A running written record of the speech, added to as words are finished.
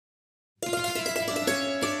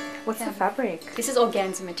What's the fabric? This is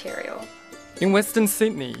organza material. In Western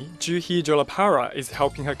Sydney, Juhi Jolapara is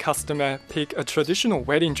helping her customer pick a traditional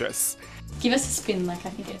wedding dress. Give us a spin, like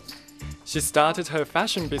I think it. She started her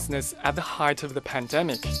fashion business at the height of the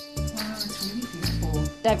pandemic. Wow, it's really beautiful.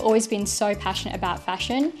 I've always been so passionate about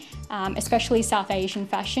fashion, especially South Asian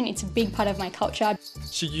fashion. It's a big part of my culture.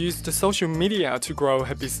 She used the social media to grow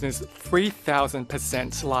her business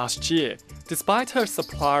 3,000% last year, despite her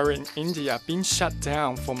supplier in India being shut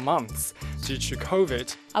down for months due to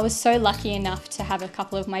COVID. I was so lucky enough to have a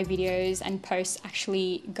couple of my videos and posts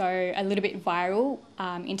actually go a little bit viral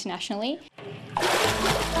internationally.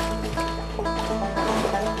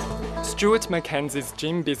 Stuart Mackenzie's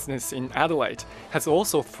gym business in Adelaide has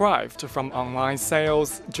also thrived from online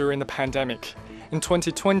sales during the pandemic. In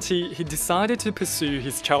 2020, he decided to pursue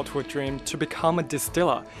his childhood dream to become a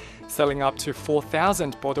distiller, selling up to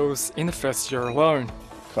 4,000 bottles in the first year alone.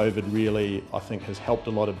 COVID really, I think, has helped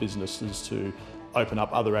a lot of businesses to open up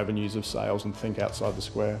other avenues of sales and think outside the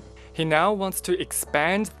square. He now wants to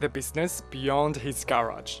expand the business beyond his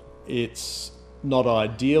garage. It's not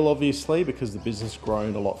ideal, obviously, because the business has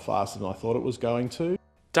grown a lot faster than I thought it was going to.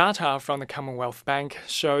 Data from the Commonwealth Bank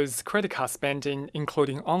shows credit card spending,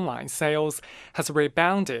 including online sales, has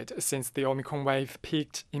rebounded since the Omicron wave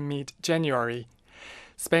peaked in mid-January.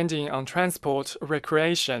 Spending on transport,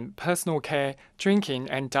 recreation, personal care, drinking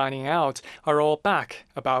and dining out are all back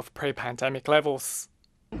above pre-pandemic levels.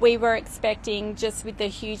 We were expecting, just with the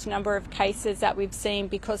huge number of cases that we've seen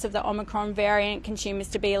because of the Omicron variant, consumers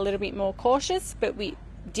to be a little bit more cautious, but we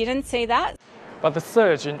didn't see that. But the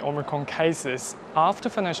surge in Omicron cases after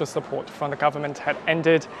financial support from the government had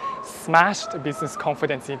ended smashed business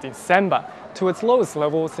confidence in December to its lowest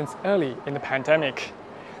level since early in the pandemic.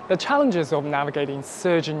 The challenges of navigating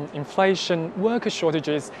surging inflation, worker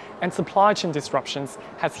shortages and supply chain disruptions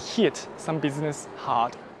has hit some business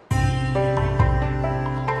hard.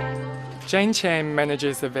 Jane Chen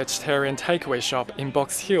manages a vegetarian takeaway shop in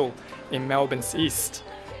Box Hill in Melbourne's east.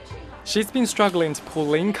 She's been struggling to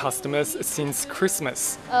pull in customers since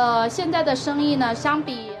Christmas.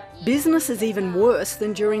 Business is even worse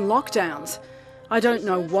than during lockdowns. I don't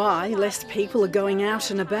know why less people are going out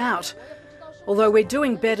and about. Although we're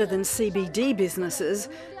doing better than CBD businesses,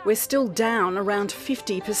 we're still down around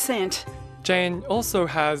 50%. Jane also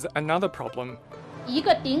has another problem.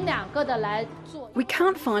 We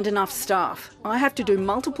can't find enough staff. I have to do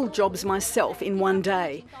multiple jobs myself in one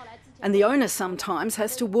day. And the owner sometimes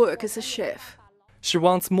has to work as a chef. She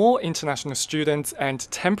wants more international students and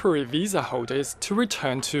temporary visa holders to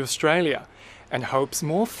return to Australia and hopes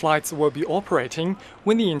more flights will be operating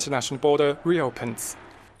when the international border reopens.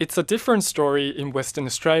 It's a different story in Western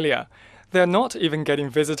Australia. They're not even getting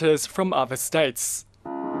visitors from other states.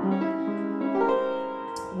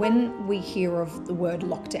 When we hear of the word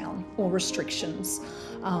lockdown or restrictions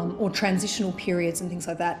or transitional periods and things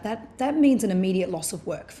like that means an immediate loss of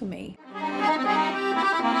work for me.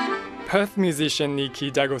 Perth musician Nikki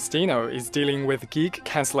D'Agostino is dealing with gig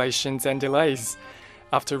cancellations and delays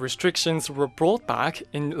after restrictions were brought back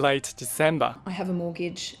in late December. I have a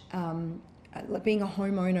mortgage, being a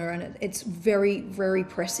homeowner, and it's very, very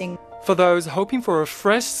pressing. For those hoping for a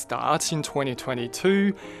fresh start in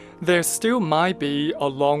 2022, there still might be a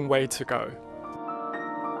long way to go.